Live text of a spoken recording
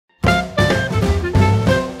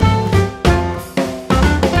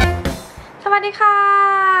สดีค่ะ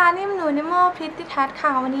นิ่มหนูนิโมพริตติทัศน์ค่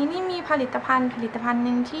ะวันนี้นี่มีผลิตภัณฑ์ห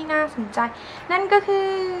นึ่งที่น่าสนใจนั่นก็คื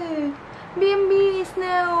อ BM.B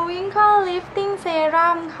Snail Wrinkle Lifting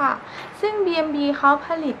Serum ค่ะซึ่ง BM.B เขาผ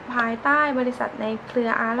ลิตภายใต้บริษัทในเครือ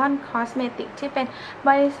Aron Cosmetic ที่เป็นบ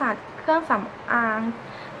ริษัทเครื่องสำอาง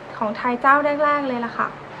ของไทยเจ้าแรกๆเลยล่ะค่ะ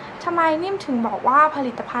ทำไมนิ่มถึงบอกว่าผ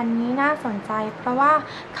ลิตภัณฑ์นี้น่าสนใจเพราะว่า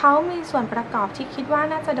เขามีส่วนประกอบที่คิดว่า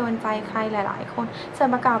น่าจะโดนใจใครหลายๆคนส่วน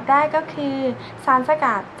ประกอบแรกก็คือสารส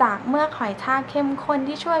กัดจากเมือกหอยทากเข้มข้น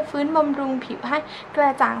ที่ช่วยฟื้นบำรุงผิวให้กร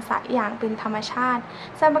ะจ่างใสอย่างเป็นธรรมชาติ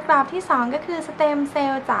ส่วนประกอบที่2ก็คือสเต็มเซล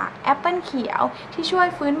ล์จากแอปเปิลเขียวที่ช่วย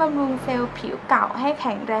ฟื้นบำรุงเซลล์ผิวเก่าให้แ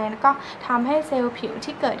ข็งแรงแล้วก็ทำให้เซลล์ผิว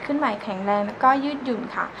ที่เกิดขึ้นใหม่แข็งแรงแล้วก็ยืดหยุ่น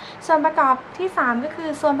ค่ะส่วนประกอบที่3ก็คือ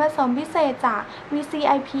ส่วนผสมพิเศษจาก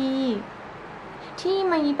VCIPที่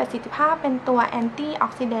มีประสิทธิภาพเป็นตัวแอนตี้ออ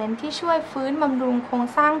กซิแดนต์ที่ช่วยฟื้นบำรุงโครง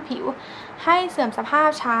สร้างผิวให้เสื่อมสภาพ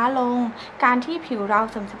ช้าลงการที่ผิวเรา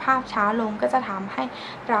เสื่อมสภาพช้าลงก็จะทำให้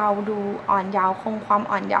เราดูอ่อนเยาว์คงความ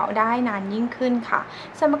อ่อนเยาว์ได้นานยิ่งขึ้นค่ะ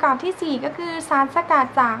ส่วนประกอบที่4ก็คือสารสกัด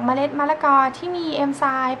จากเมล็ดมะละกอที่มีเอนไซ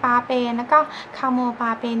ม์ปาเปนและก็คาโมป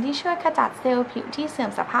าเปนที่ช่วยขจัดเซลล์ผิวที่เสื่อ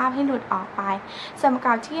มสภาพให้หลุดออกไปส่วนประก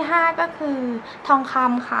อบที่5ก็คือทองค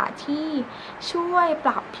ำค่ะที่ช่วยป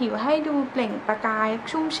รับผิวให้ดูเปล่งประกาย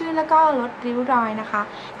ชุ่มชื่นแล้วก็ลดริ้วรอยนะคะ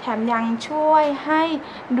แถมยังช่วยให้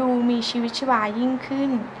ดูมีชีวิตชีวายิ่งขึ้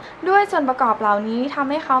นด้วยส่วนประกอบเหล่านี้ทำ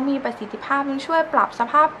ให้เขามีประสิทธิภาพช่วยปรับส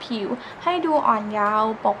ภาพผิวให้ดูอ่อนเยาว์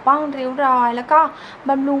ปกป้องริ้วรอยแล้วก็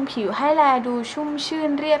บำรุงผิวให้แลดูชุ่มชื่น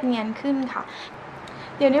เรียบเนียนขึ้นค่ะ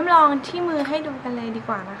เดี๋ยวนิ่มลองที่มือให้ดูกันเลยดีก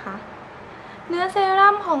ว่านะคะเนื้อเซ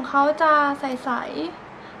รั่มของเขาจะใส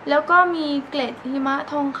ๆแล้วก็มีเกล็ดหิมะ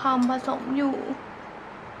ทองคำผสมอยู่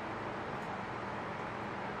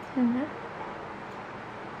เห็นไหม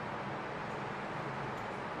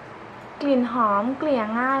กลิ่นหอมเกลี่ย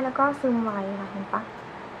ง่ายแล้วก็ซึมไวค่ะเห็นปะ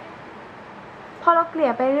พอเราเกลี่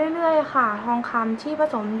ยไปเรื่อยๆค่ะทองคำที่ผ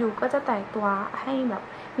สมอยู่ก็จะแตกตัวให้แบบ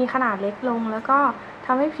มีขนาดเล็กลงแล้วก็ท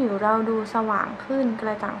ำให้ผิวเราดูสว่างขึ้นกร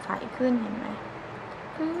ะจ่างใสขึ้นเห็นไหม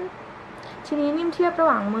ทีนี้นิ่มเทียบระห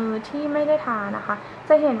ว่างมือที่ไม่ได้ทานะคะจ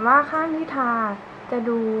ะเห็นว่าข้างที่ทาจะ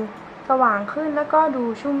ดูสว่างขึ้นแล้วก็ดู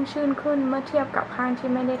ชุ่มชื่นขึ้นเมื่อเทียบกับข้างที่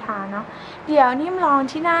ไม่ได้ทาเนาะเดี๋ยวนิ่มลอง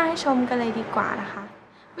ที่หน้าให้ชมกันเลยดีกว่านะคะ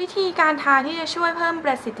วิธีการทาที่จะช่วยเพิ่มป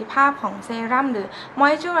ระสิทธิภาพของเซรั่มหรือมอ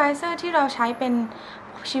ยส์เจอไรเซอร์ที่เราใช้เป็น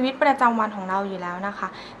ชีวิตประจำวันของเราอยู่แล้วนะคะ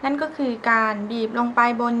นั่นก็คือการบีบลงไป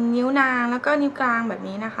บนนิ้วนางแล้วก็นิ้วกลางแบบ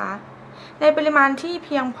นี้นะคะในปริมาณที่เ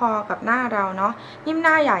พียงพอกับหน้าเราเนาะนิ่มห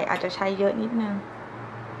น้าใหญ่อาจจะใช้เยอะนิดนึง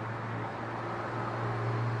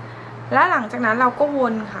และหลังจากนั้นเราก็ว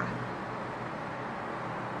นค่ะ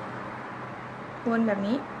วนแบบ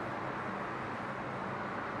นี้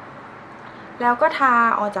แล้วก็ทา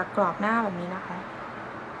ออกจากกรอบหน้าแบบนี้นะคะ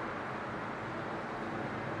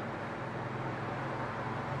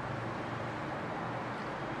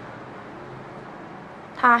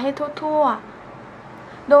ทาให้ทั่ว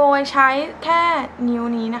ๆโดยใช้แค่นิ้ว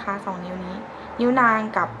นี้นะคะ2 นิ้วนี้นิ้วนาง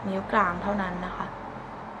กับนิ้วกลางเท่านั้นนะคะ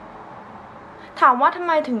ถามว่าทำไ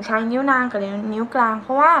มถึงใช้นิ้วนางกับนิ้วกลางเพ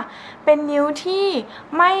ราะว่าเป็นนิ้วที่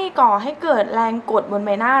ไม่ก่อให้เกิดแรงกดบนใบ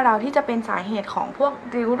หน้าเราที่จะเป็นสาเหตุของพวก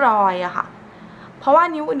ริ้วรอยอะค่ะเพราะว่า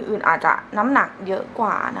นิ้วอื่นๆอาจจะน้ำหนักเยอะก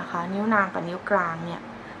ว่านะคะนิ้วนางกับนิ้วกลางเนี่ย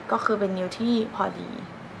ก็คือเป็นนิ้วที่พอดี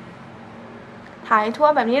ถ่ายทั่ว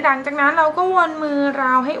แบบนี้หลังจากนั้นเราก็วนมือเร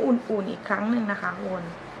าให้อุ่นๆอีกครั้งหนึ่งนะคะวน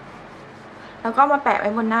แล้วก็มาแปะไว้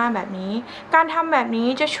บนหน้าแบบนี้การทำแบบนี้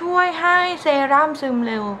จะช่วยให้เซรั่มซึม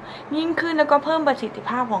เร็วยิ่งขึ้นแล้วก็เพิ่มประสิทธิภ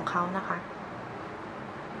าพของเขานะคะ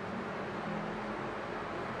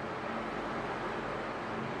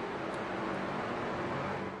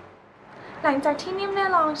หลังจากที่นิ่มได้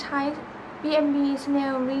ลองใช้ BM.B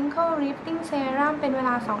Snail Wrinkle Lifting Serum เป็นเวล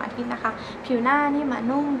า2 อาทิตย์นะคะผิวหน้านี่มา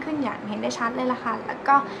นุ่มขึ้นอย่างเห็นได้ชัดเลยล่ะค่ะแล้ว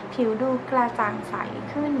ก็ผิวดูกระจ่างใส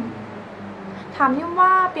ขึ้นถามนิ่มว่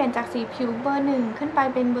าเปลี่ยนจากสีผิวเบอร์ 1ขึ้นไป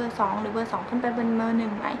เป็นเบอร์ 2หรือเบอร์ 2ขึ้นไปเป็นเบอร์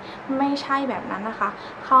 1ไหมไม่ใช่แบบนั้นนะคะ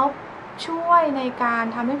เขาช่วยในการ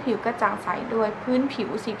ทำให้ผิวกระจ่างใสโดยพื้นผิว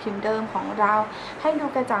สีผิวเดิมของเราให้ดู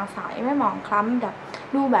กระจ่างใสไม่หมองคล้ำแบบ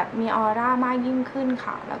ดูแบบมีออร่ามากยิ่งขึ้น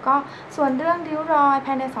ค่ะแล้วก็ส่วนเรื่องริ้วรอยภ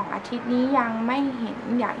ายใน2 อาทิตย์นี้ยังไม่เห็น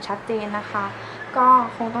อย่างชัดเจนนะคะก็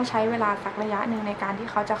คงต้องใช้เวลาสักระยะหนึ่งในการที่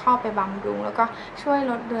เขาจะเข้าไปบำรุงแล้วก็ช่วย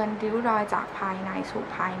ลดเลือนริ้วรอยจากภายในสู่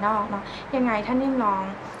ภายนอกเนาะยังไงถ้านิ่มลอง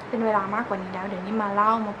เป็นเวลามากกว่านี้แล้วเดี๋ยวนิ่มมาเล่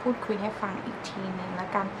ามาพูดคุยให้ฟังอีกทีนึงแล้ว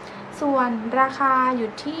กันส่วนราคาอยู่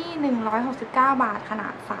ที่169 บาทขนา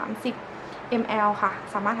ด30 ml ค่ะ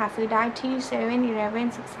สามารถหาซื้อได้ที่ 7-Eleven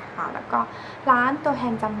ศึกษาแล้วก็ร้านตัวแท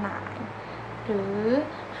นจำหน่ายหรือ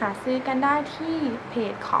ห หาซื้อกันได้ที่เพ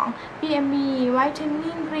จของ BM.B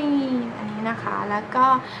Whitening Cream อันนี้นะคะแล้วก็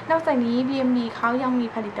นอกจากนี้ BM.B เขายังมี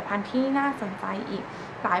ผลิตภัณฑ์ที่น่าสนใจอีก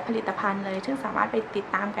หลายผลิตภัณฑ์เลยซึ่งสามารถไปติด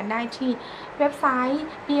ตามกันได้ที่เว็บไซต์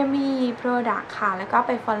BM.B Product ค่ะแล้วก็ไ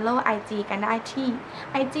ป follow IG กันได้ที่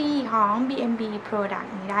IG ของ BM.B Product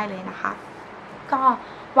นี้ได้เลยนะคะก็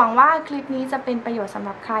หวังว่าคลิปนี้จะเป็นประโยชน์สำห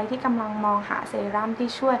รับใครที่กำลังมองหาเซรั่มที่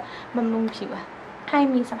ช่วยบำรุงผิวให้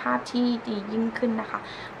มีสภาพที่ดียิ่งขึ้นนะคะ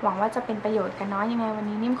หวังว่าจะเป็นประโยชน์กันเนาะยังไงวัน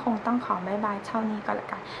นี้นิ่มคงต้องขอบ๊ายบายเท่านี้ก่อนละ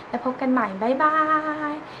กันแล้วพบกันใหม่บ๊ายบา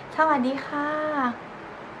ยสวัสดีค่ะ